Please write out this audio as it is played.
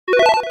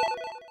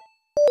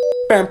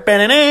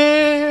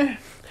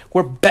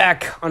We're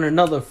back on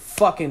another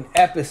fucking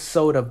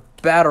episode of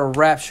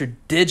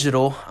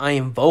BattleRaptureDigital. I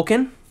am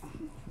Vulcan.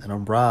 And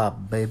I'm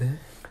Rob, baby.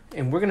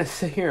 And we're going to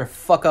sit here and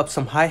fuck up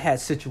some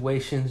hi-hat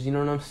situations, you know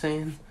what I'm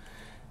saying?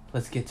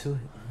 Let's get to it.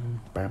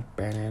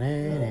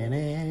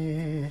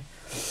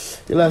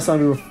 The last time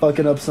we were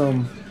fucking up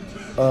some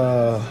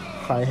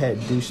hi-hat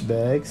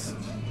douchebags.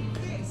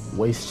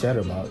 Waste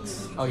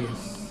chatterbox. Oh,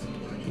 yes.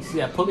 You see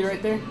that pulley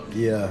right there?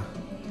 Yeah.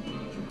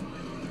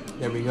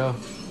 There we go.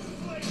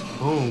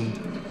 Boom.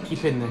 Keep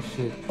hitting that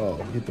shit. Oh,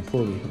 hit the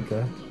pulley.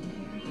 Okay.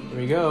 There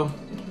we go.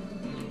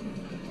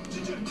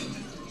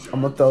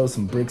 I'm gonna throw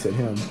some bricks at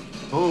him.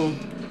 Boom.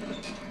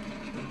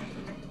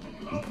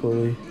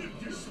 Pulley.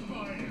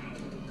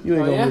 You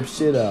ain't gonna rip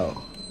shit out.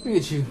 Look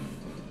at you.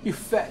 You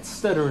fat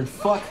stuttering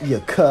fuck.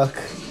 You cuck.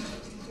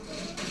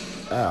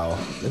 Ow.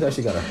 This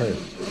actually gotta hurt.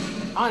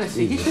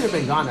 Honestly, he should have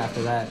been gone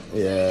after that.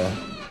 Yeah.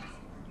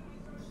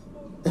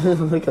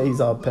 Look how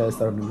he's all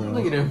passed out on the ground.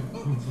 Look at him.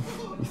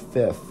 You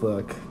fat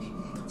fuck.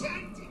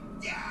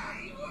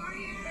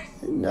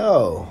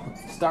 No.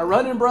 Start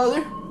running,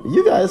 brother.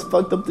 You guys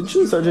fucked up the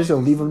truth. Are just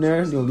gonna leave him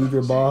there? You'll leave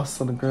your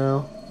boss on the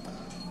ground?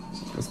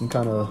 That's some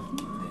kind of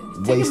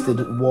wasted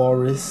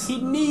walrus.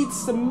 He needs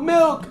some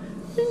milk.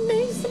 He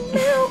needs some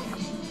milk.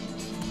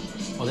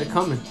 Oh, they're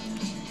coming.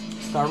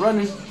 Start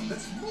running.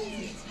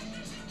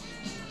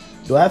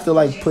 Do I have to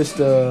like push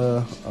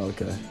the? Oh,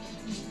 okay.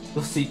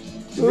 We'll see.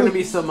 There's gonna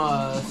be some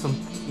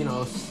you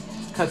know,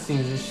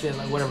 cutscenes and shit,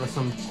 like whatever,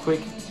 some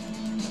quick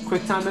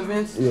time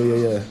events.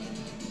 Yeah.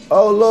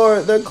 Oh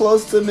Lord, they're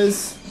close to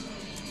Miss.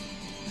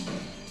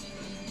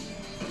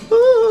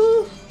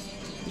 Oh,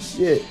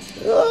 shit.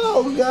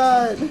 Oh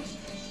God.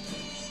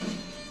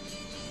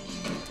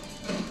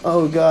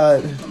 Oh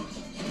God.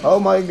 Oh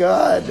my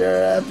God,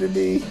 they're after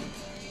me.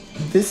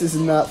 This is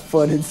not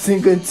fun in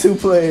single and two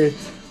player.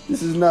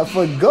 This is not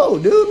fun. Go,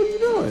 dude. What are you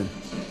doing?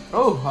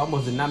 Oh, I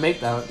almost did not make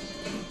that.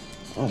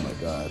 Oh my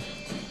God.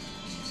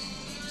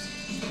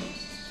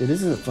 Yeah,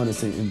 this isn't fun to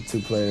sing in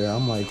two player.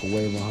 I'm like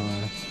way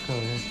behind.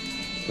 Okay.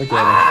 Look at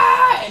him.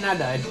 And I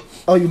died.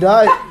 Oh, you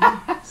died?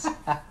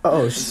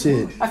 Oh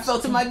shit. I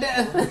fell to my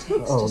death.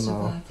 Oh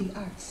no.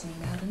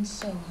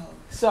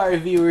 Sorry,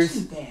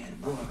 viewers.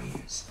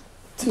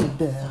 Too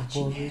bad,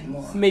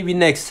 warriors. Maybe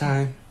next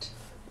time.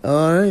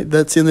 Alright,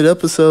 that's the end of the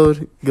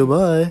episode.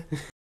 Goodbye.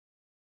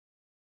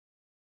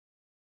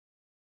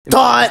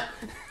 Thought!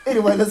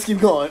 Anyway, let's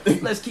keep going.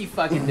 Let's keep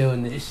fucking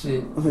doing this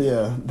shit.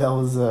 Yeah, that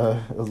was a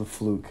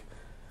fluke.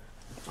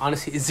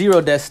 Honestly,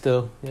 zero deaths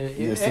still.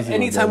 Yes,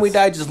 Anytime we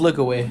die, just look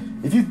away.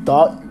 If you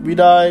thought we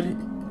died,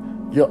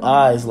 your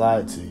eyes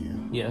lied to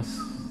you. Yes.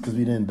 Because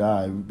we didn't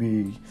die.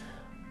 We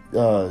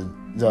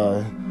didn't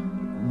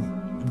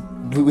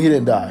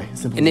die.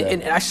 Simply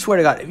and I swear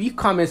to God, if you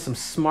comment some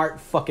smart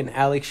fucking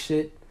Alex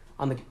shit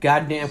on the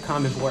goddamn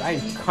comment board, I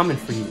am coming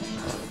for you.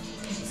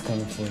 It's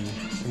coming for you.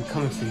 I'm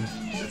coming for you.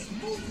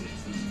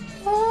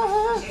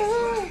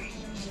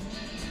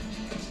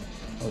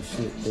 Oh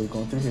shit, they were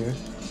going through here.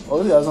 Oh,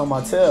 this guy's on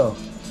my tail.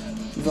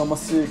 He's on my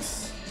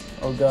 6.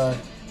 Oh God.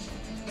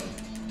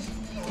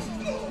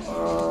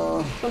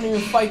 Don't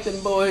even fight them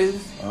boys.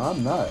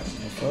 I'm not.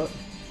 What's up?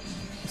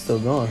 I'm still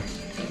going.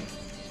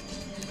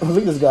 Oh, look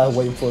at this guy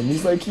waiting for me.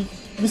 He's like, you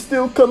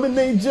still coming,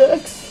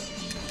 Ajax?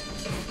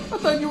 I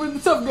thought you were the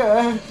tough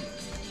guy.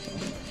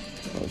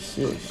 Oh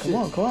shit. Come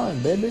on,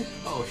 baby.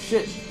 Oh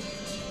shit.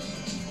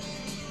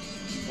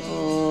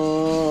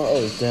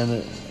 Oh damn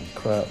it.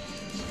 Crap.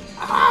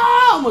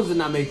 Ah, almost did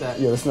not make that.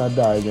 Yeah, let's not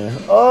die again.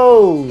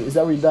 Oh, is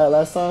that where you died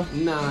last time?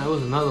 Nah, it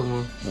was another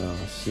one. Oh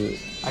shit.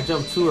 I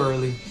jumped too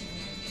early.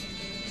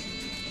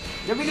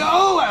 There we go.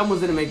 Oh, I almost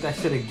didn't make that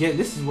shit again.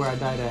 This is where I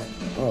died at.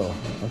 Oh,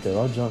 okay.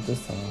 I'll jump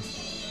this time.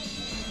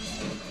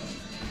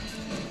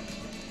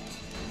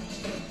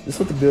 This is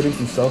what the buildings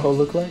in Soho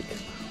look like?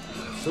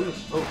 Sure.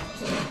 Oh.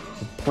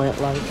 The plant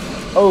life.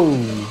 Oh.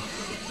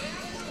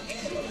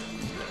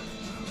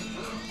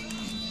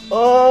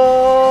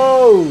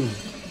 Oh.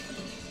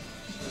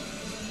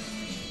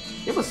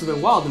 It must have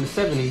been wild in the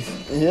 70s.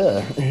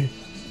 Yeah.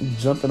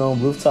 Jumping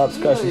on rooftops,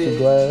 crashing through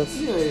glass.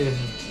 Yeah.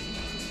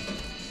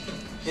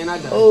 And I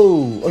died.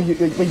 Oh, you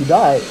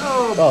died?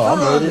 Oh, I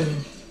made it.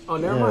 Oh,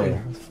 never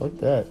mind. Fuck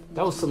that.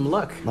 That was some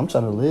luck. I'm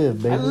trying to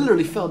live, baby. I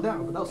literally fell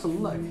down, but that was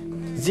some luck.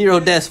 Zero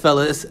deaths,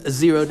 fellas.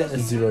 Zero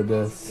deaths. Zero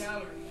deaths.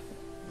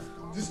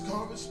 This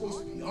garbage supposed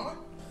to be art?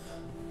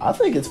 I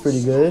think it's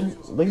pretty good.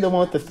 Look at the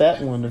one with the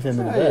fat one of him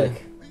in the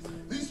back.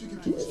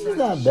 He's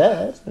not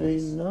bad. I mean,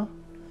 you know.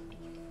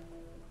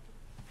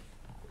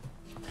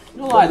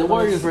 No lie, the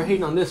Warriors were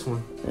hating on this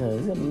one. Yeah,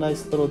 he's got a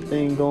nice little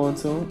thing going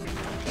to him.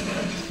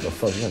 Yo,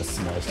 fuck, you gotta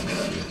smash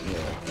this shit.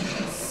 Yeah.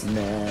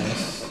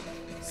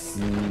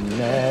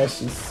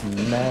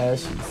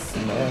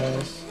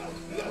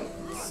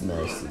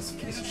 Smash this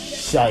piece of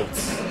shite.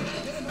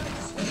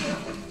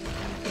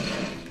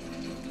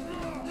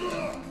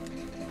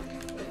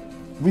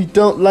 We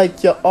don't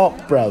like your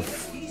art, bruv.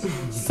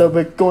 So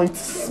we're going to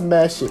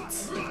smash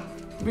it.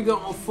 We're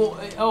going to full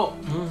it up.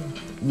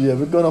 Yeah,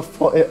 we're gonna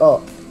fuck it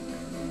up.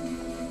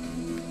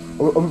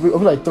 Or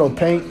like throw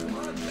paint.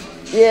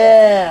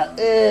 Yeah,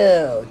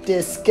 ew,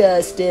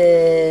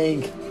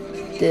 disgusting.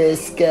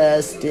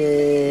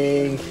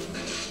 Disgusting.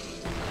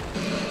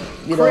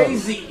 You know,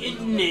 Crazy,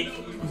 isn't it?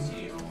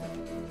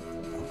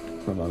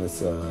 hold on,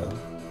 it's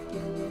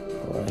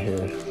right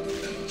here.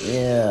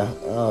 Yeah,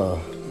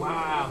 oh.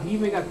 Wow, he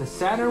even got the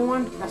Saturn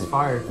one? That's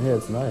fire. Yeah,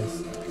 it's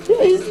nice.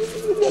 Yeah, he's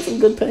got some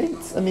good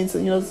paints. I mean, so,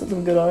 you know,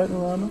 some good art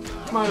around him.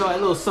 Might be like a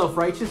little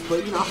self-righteous,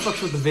 but you know, I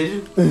fucks with the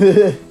vision.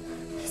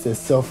 He says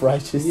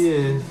self-righteous.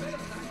 Yeah.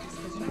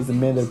 He's a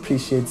man that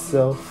appreciates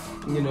self.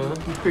 You know,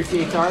 he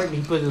appreciates art and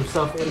he puts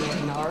himself in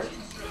the art.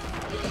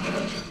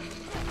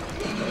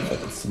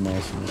 Fucking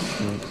smashing this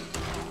shit.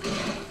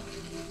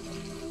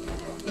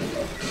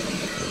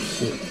 Oh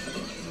shit.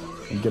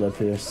 Get up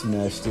here,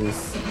 smash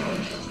this.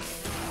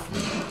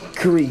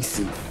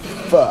 Greasy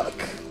fuck.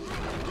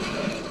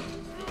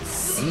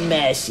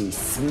 Smashy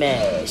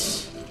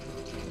smash.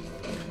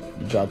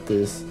 You drop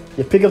this.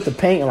 You pick up the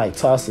paint and like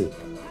toss it.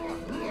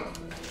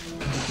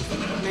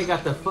 They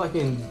got the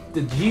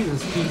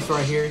Jesus piece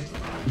right here.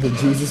 The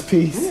Jesus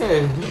piece?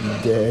 Yeah.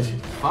 Dead.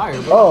 Fire,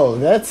 bro. Oh,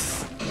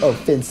 that's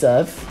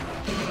offensive.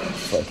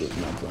 Fuck it,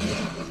 not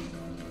playing.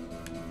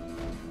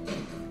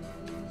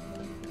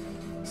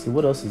 See,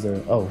 what else is there?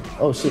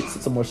 Oh shit,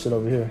 some more shit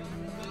over here.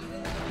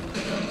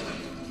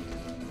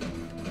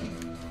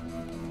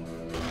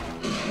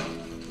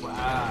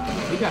 Wow.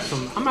 He got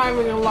some, I'm not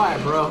even gonna lie,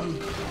 bro.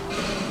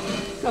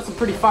 He got some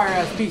pretty fire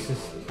ass pieces.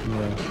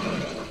 Yeah.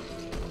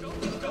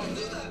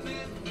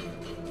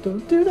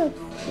 Don't do that.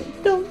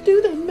 Don't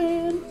do that,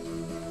 man.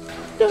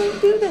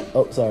 Don't do that.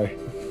 Oh, sorry.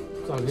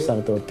 It's all Just good.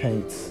 trying to throw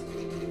paints.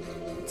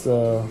 It's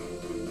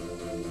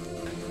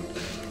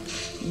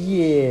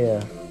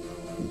yeah.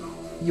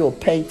 Your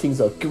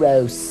paintings are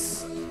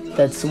gross.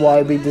 That's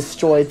why we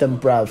destroyed them,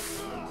 bruv.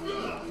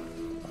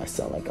 I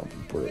sound like I'm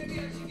from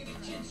Britain.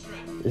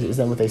 Is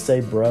that what they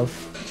say, bruv? I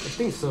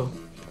think so.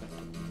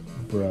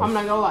 Bruv. I'm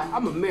not gonna lie,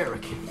 I'm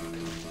American.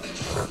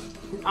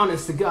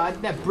 Honest to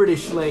God, that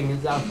British slang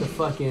is out the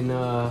fucking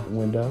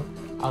Window.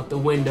 out the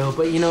window.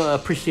 But you know, I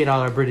appreciate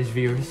all our British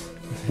viewers.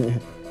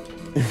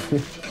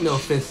 No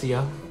offense to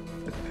y'all.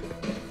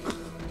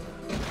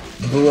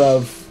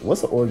 Bruv.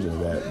 What's the origin of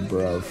that,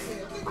 bruv?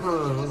 I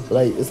don't know.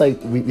 Like, it's like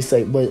we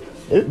say, but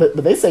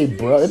they say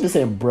bruv. They've been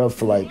saying bruv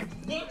for like,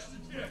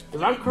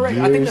 If I'm correct,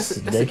 I think years,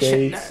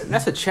 decades.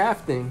 that's a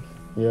chaff thing.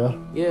 yeah.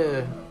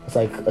 Yeah, It's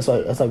like that's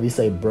why we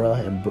say bruh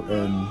and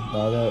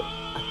all that.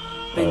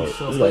 I think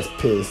so. This But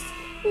guy's pissed.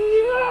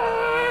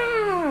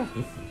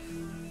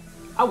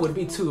 I would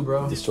be too,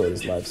 bro. Destroyed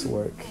his life's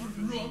work.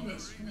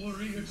 Promise,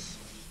 warriors,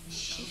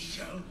 so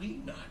shall we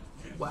not.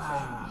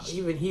 Wow,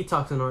 even he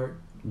talks in art.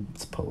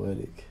 It's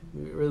poetic.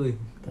 Really,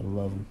 Gotta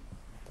love him.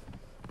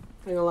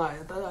 I ain't gonna lie.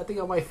 I think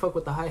I might fuck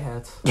with the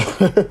hi-hats.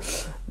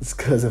 It's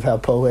because of how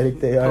poetic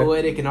they are.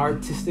 Poetic and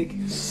artistic.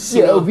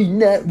 Shall we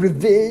not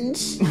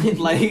revenge?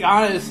 Like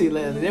honestly,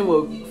 they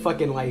will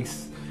fucking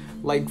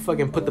like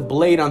fucking put the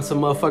blade on some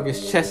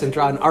motherfucker's chest and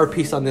draw an art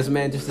piece on this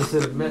man just to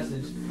send a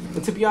message.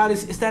 And to be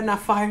honest, is that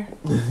not fire?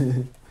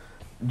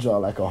 Draw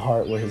like a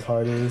heart where his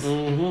heart is.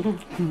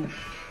 Mm-hmm.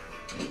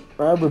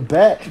 Alright, we're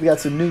back. We got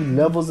some new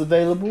levels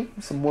available.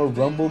 Some more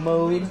rumble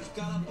mode.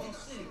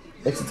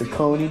 Exit to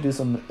Coney, do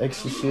some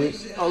extra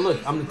shit. Oh look,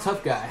 I'm the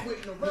tough guy.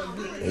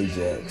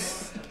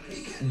 Ajax.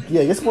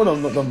 Yeah, it's more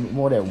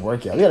that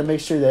workout. We gotta make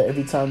sure that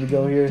every time we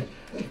go here,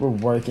 we're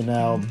working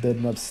out,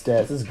 building up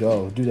stats. Let's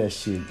go. Do that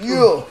shit.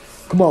 Yeah.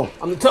 Come on.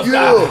 I'm the tough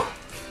guy.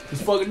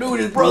 Let's fucking do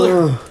this,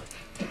 brother.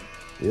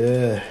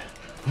 Yeah.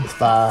 It's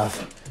 5.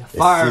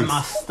 Fire in It's 6.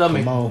 my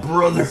stomach, Come on.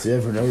 brother.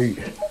 7, 8.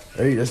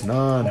 8, that's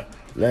 9.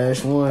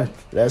 Last one.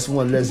 Let's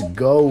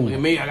go. Look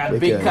at me, I got a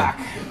big cock.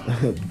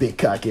 Big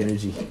cock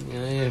energy.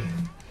 Yeah.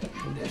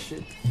 Do that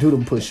shit. Do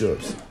them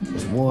push-ups.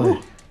 That's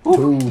 1,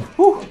 2,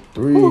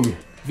 3.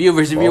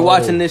 Viewers, if you're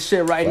watching this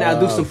shit right now,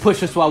 do some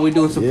push-ups while we're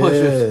doing some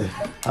push-ups.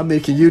 How many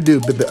can you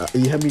do? How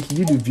many can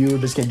you do, viewer?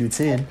 Just can't do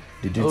 10.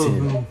 Do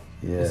 10.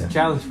 Yeah. It's a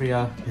challenge for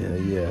y'all. Yeah.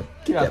 Get out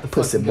Get the that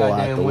pussy fucking boy out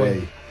goddamn the way.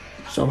 way.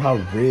 Show him how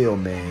real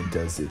man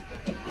does it.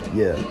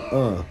 Yeah.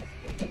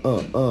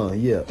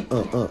 Yeah.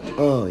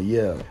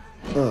 Yeah.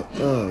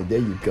 There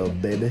you go,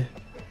 baby.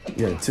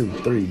 Yeah, 2,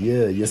 3.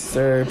 Yeah, yes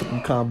sir. Put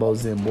them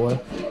combos in, boy.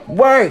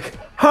 Work,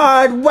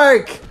 hard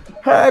work,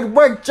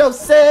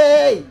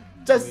 Jose.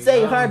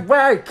 Hard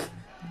work.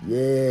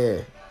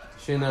 Yeah.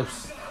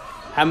 Chin-ups.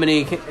 How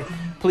many?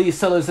 Please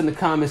tell us in the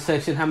comment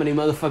section how many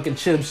motherfucking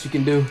chin-ups you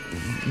can do.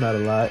 Not a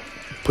lot.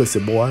 Pussy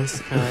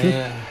boys.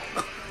 Yeah.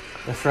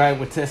 That's right,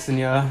 we're testing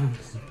y'all.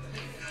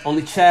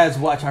 Only Chads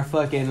watch our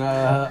fucking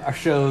our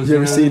shows. You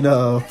ever seen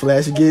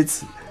Flash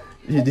Gets?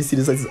 You did see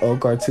this old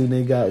cartoon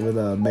they got with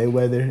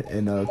Mayweather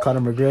and Conor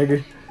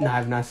McGregor? No,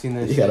 I've not seen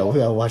that You shit.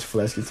 gotta watch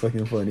Flash. It's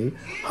fucking funny.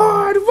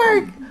 Hard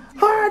work,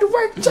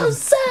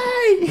 Jose.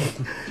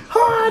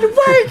 Hard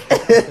work,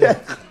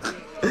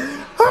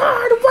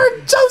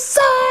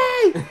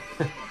 Jose.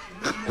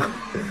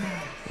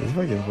 It's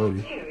fucking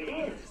funny.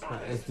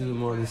 Let's do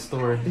more of this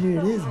story. Here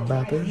it is,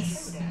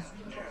 boppers.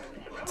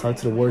 Talk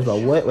to the words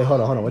about what? Wait,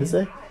 hold on. What did it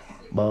say?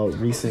 about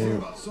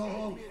recent.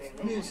 Soho,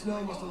 me and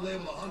Snow must have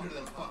labeled 100 of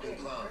them fucking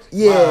clowns.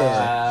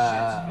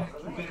 Yeah.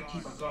 We better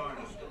keep our guard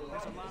up.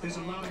 There's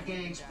a lot of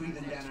gangs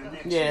breathing down our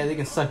necks. Yeah, they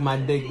can suck my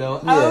dick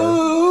though. Yeah.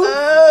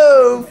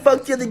 Oh,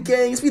 fuck the other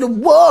gangs. We the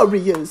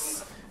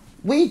warriors.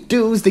 We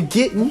dudes the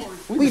getting.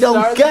 We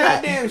don't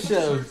got. Goddamn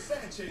show.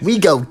 We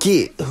go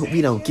get.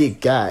 We don't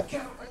get got.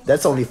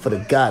 That's only for the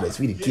goddess.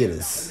 We the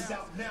getters.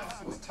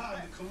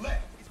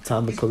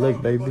 Time to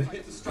collect, baby.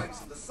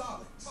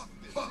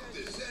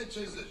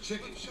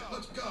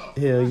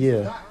 Hell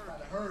yeah.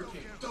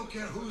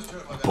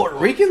 Puerto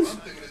Ricans?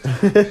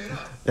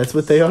 That's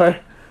what they are?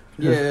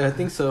 Yeah, I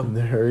think so.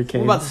 The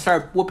hurricane. We're about to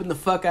start whooping the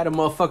fuck out of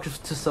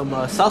motherfuckers to some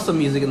salsa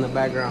music in the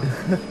background.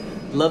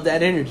 Love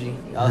that energy.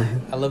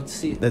 I love to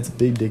see it. That's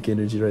big dick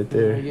energy right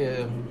there.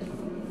 Yeah.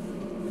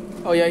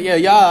 Oh yeah,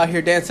 y'all out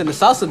here dancing to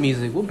salsa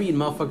music. We'll beat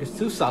motherfuckers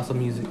to salsa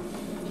music.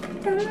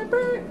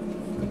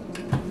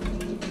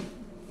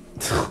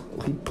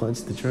 He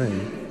punched the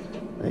train.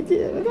 Like,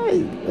 yeah,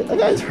 that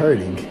guy's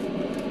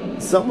hurting.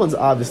 Someone's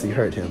obviously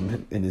hurt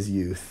him in his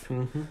youth.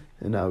 Mm-hmm.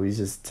 And now he's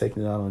just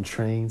taking it out on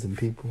trains and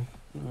people.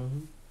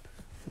 Mm-hmm.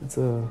 It's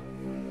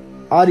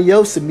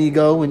adios,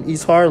 amigo, in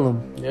East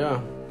Harlem. Yeah.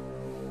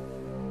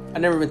 I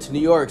never been to New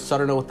York, so I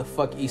don't know what the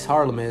fuck East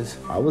Harlem is.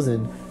 I was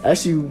in...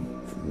 Actually,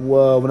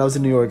 when I was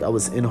in New York, I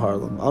was in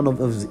Harlem. I don't know if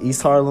it was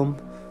East Harlem.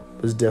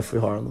 It was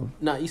definitely Harlem.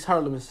 No, East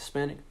Harlem is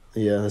Hispanic.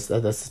 Yeah, that's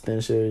the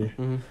Spanish area.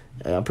 Mm-hmm.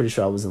 Yeah, I'm pretty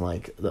sure I was in,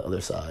 like, the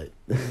other side.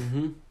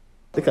 Mm-hmm.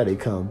 Look how they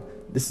come.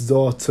 This is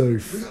our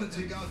turf. We're gonna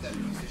take out that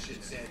piece of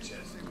shit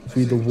Sanchez.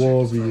 We the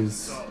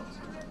warriors.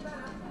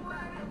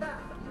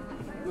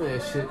 Yeah,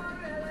 shit.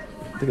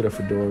 Look at the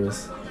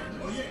fedoras.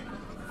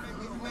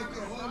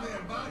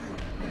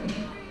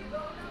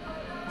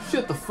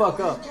 Shut the fuck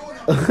up.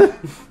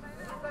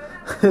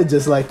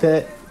 Just like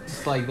that.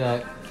 Just like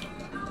that.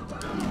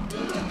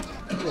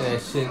 Yeah,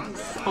 shit.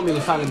 Homie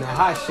was talking that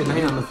hot shit and I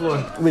ain't on the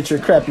floor. With your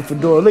crappy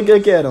fedora. Look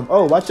at them.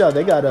 Oh, watch out.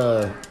 They got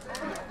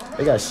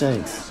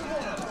shanks.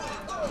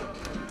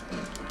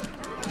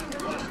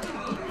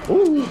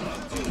 Ooh.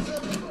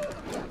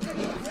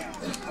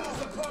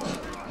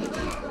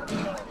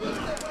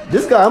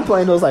 This guy, I'm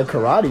playing those like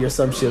karate or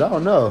some shit. I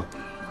don't know.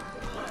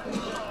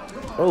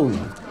 Oh.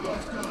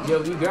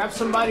 Yo, if you grab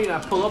somebody and I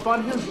pull up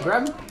on him,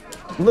 grab him.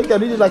 Look at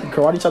him. He did like a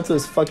karate chop to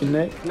his fucking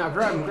neck. No,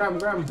 grab him.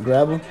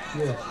 Grab him.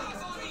 Yeah.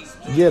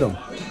 Get him.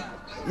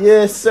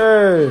 Yes,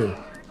 sir.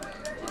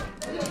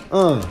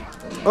 Ooh,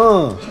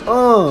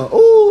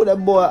 that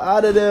boy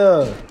out of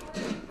there.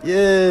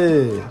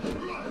 Yeah.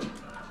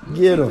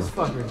 Get him. This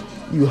fucker.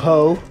 You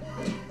hoe.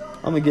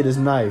 I'm gonna get his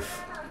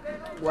knife.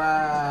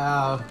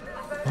 Wow.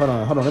 Hold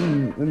on.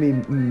 Let me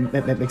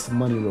make some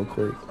money real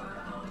quick.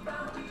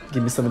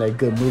 Give me some of that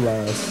good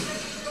moulage.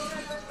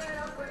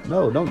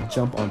 No, don't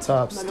jump on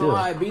top. I know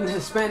why being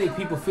Hispanic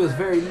people feels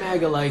very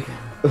MAGA-like.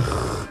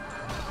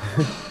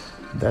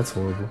 That's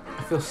horrible.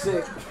 I feel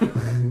sick.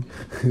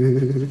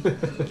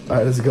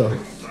 Alright, let's go.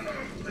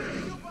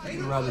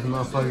 Rob this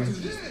motherfucker.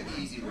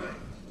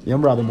 Yeah,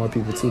 I'm robbing more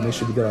people too. Make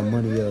sure we get our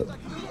money up.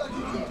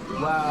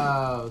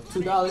 Wow,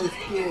 $2?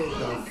 Get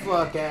the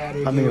fuck out of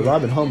here. I mean,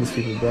 robbing homeless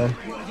people, bro.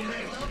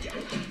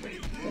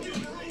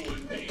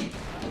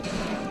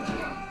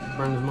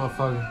 Burn this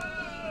motherfucker.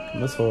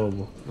 That's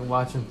horrible. And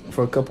watch him.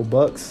 For a couple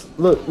bucks.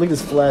 Look at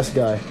this flash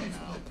guy.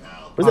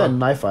 Where's that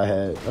knife I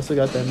had? I still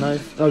got that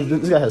knife. No,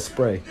 this guy has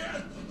spray.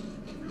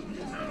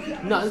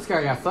 No, this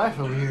guy got flash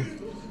over here.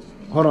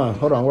 Hold on.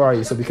 Where are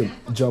you? So we can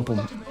jump him.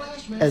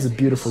 As a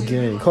beautiful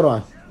gang. Hold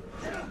on.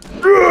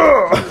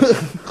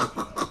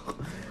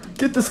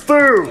 Get this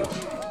food.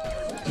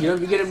 You know,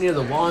 if you get him near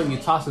the wall and you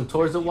toss him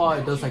towards the wall,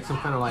 it does like some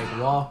kind of like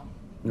wall.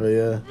 Oh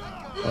yeah.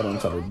 Hold on, I'm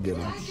trying to get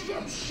him.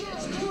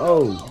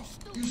 Oh.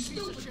 You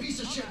stupid piece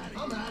of shit.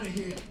 I'm out of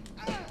here.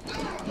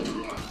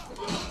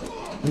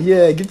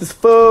 Yeah, get this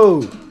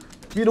food.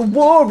 Be the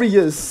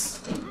warriors.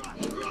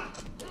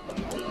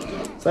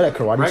 Is that a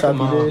karate chop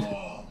you did?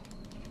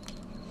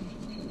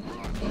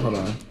 Hold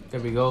on. There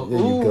we go. There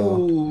you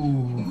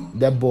go.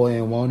 That boy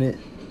ain't want it.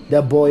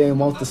 That boy ain't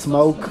want the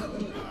smoke.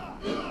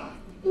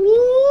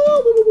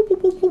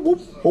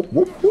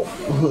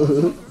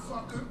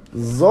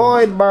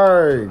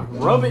 Zoidberg.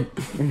 Rub it.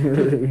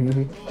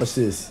 What's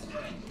this?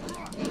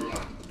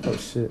 Oh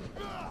shit.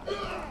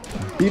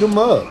 Beat him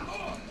up.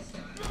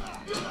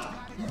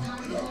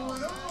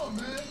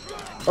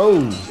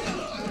 Oh.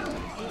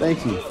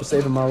 Thank you for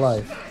saving my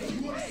life.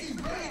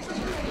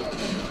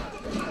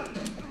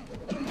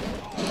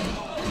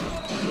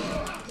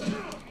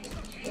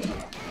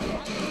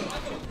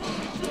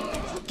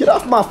 Get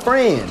off my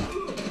friend.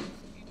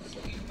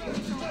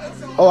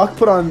 Oh, I can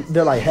put on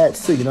their like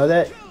hats too, you know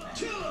that?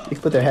 You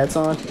can put their hats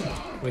on.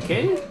 Wait,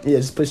 can you? Yeah,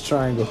 just push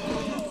triangle.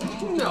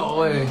 No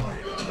way.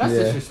 That's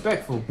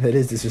disrespectful. That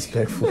is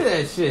disrespectful. Look at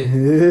that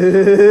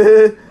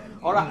shit.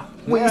 Ahora.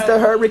 Where's the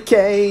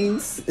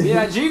hurricanes?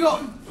 Mira, Gigo.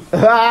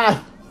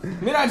 Ah!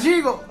 Mira,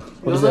 Gigo.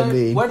 What does that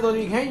mean? Puerto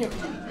Riqueño.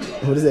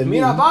 What does that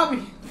mean? Mira,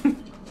 papi.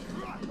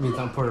 means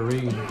I'm Puerto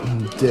Rican.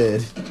 I'm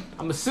dead.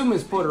 I'm assuming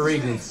it's Puerto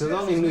Ricans, because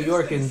only New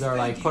Yorkans are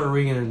like Puerto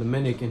Rican and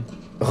Dominican.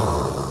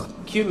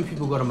 Cuban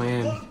people go to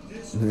Miami.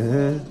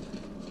 Yeah.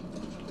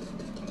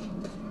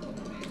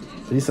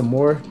 Need some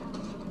more?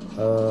 I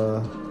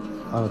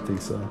don't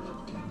think so.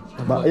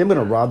 But I'm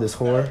gonna rob this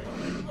whore.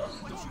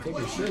 Take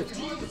your shit.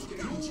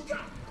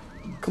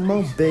 Come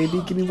on,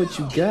 baby, give me what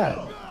you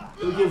got.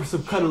 We'll give her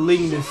some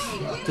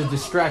cunnilingus to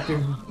distract her.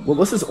 Well,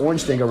 what's this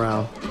orange thing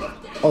around?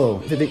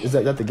 Oh, is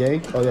that the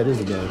gang? Oh, yeah, it is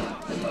a gang.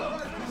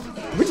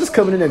 We're just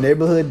coming in their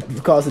neighborhood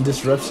causing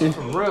disruption.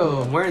 For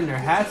real, wearing their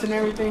hats and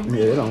everything.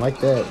 Yeah, they don't like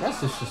that.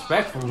 That's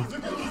disrespectful.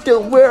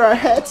 Don't wear our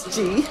hats,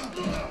 G.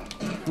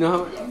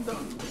 No,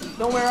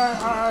 don't wear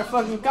our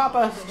fucking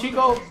capas,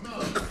 Chico.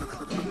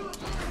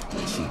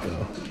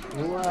 Chico.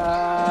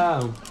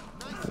 Wow.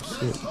 Oh,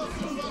 shit.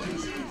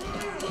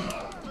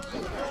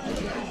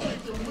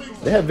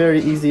 They have very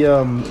easy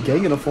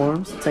gang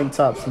uniforms, tank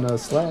tops and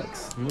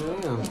slacks.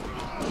 Yeah.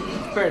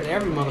 Compared to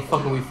every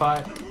motherfucker we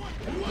fight.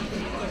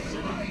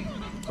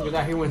 Look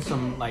out here with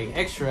some like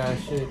extra ass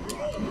shit.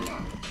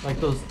 Like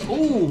those.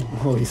 Ooh.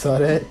 Oh, you saw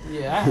that?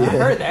 Yeah, I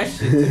heard that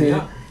shit. To be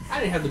honest. I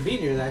didn't have to be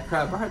near that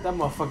crap. I heard that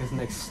motherfucker's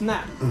neck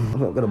snap.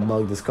 I'm gonna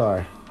mug this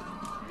car.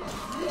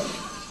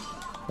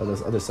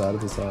 Other side.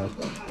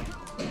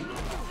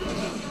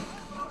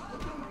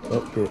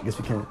 Oh, okay, guess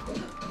we can't.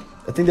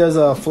 I think there's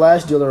a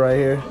flash dealer right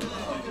here.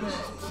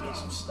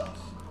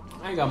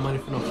 I ain't got money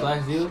for no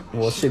flash dealer.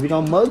 Well, shit, we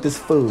gonna mug this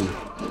fool.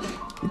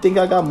 You think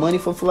I got money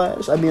for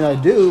flash? I mean, I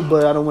do,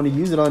 but I don't want to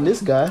use it on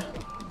this guy.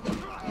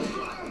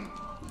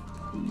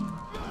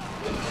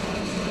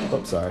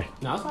 Oh, sorry.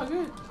 No, it's not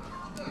good.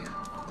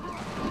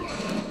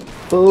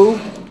 Fool,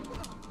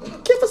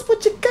 give us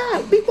what you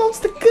got. We want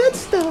the good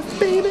stuff,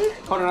 baby.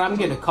 Hold on, I'm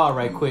getting a call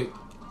right quick.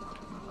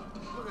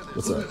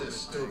 What's up?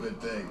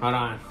 Hold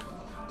on.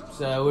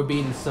 So we're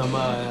beating some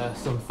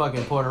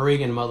fucking Puerto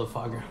Rican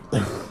motherfucker.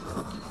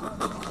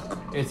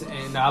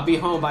 And I'll be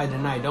home by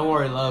tonight. Don't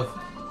worry, love.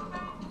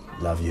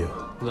 Love you.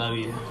 Love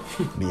you.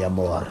 Mi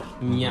amor.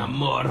 Mi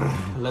amor.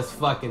 Let's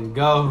fucking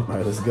go.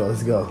 Alright, let's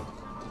go.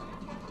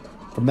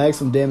 For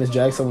maximum damage,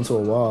 drag someone to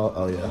a wall.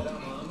 Oh, yeah.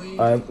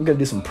 Alright, we're gonna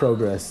do some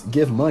progress.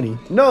 Give money.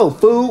 No,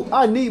 fool!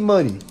 I need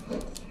money.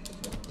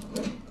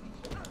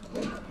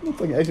 I'm not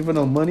fucking asking for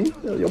no money.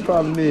 Your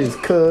problem is,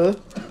 cuh.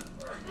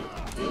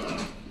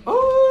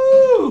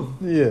 Ooh!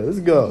 Yeah, let's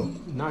go.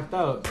 Knocked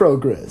out.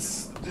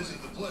 Progress. This is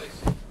the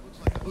place.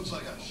 Looks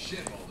like a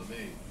shithole to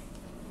me.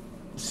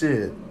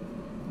 Shit.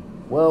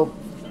 Well,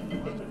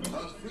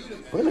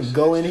 we're gonna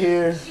go in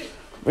here.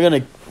 We're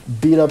gonna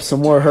beat up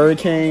some more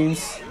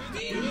hurricanes.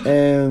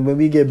 And when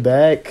we get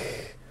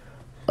back,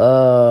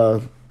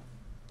 we're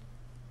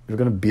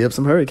gonna beat up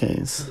some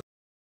hurricanes.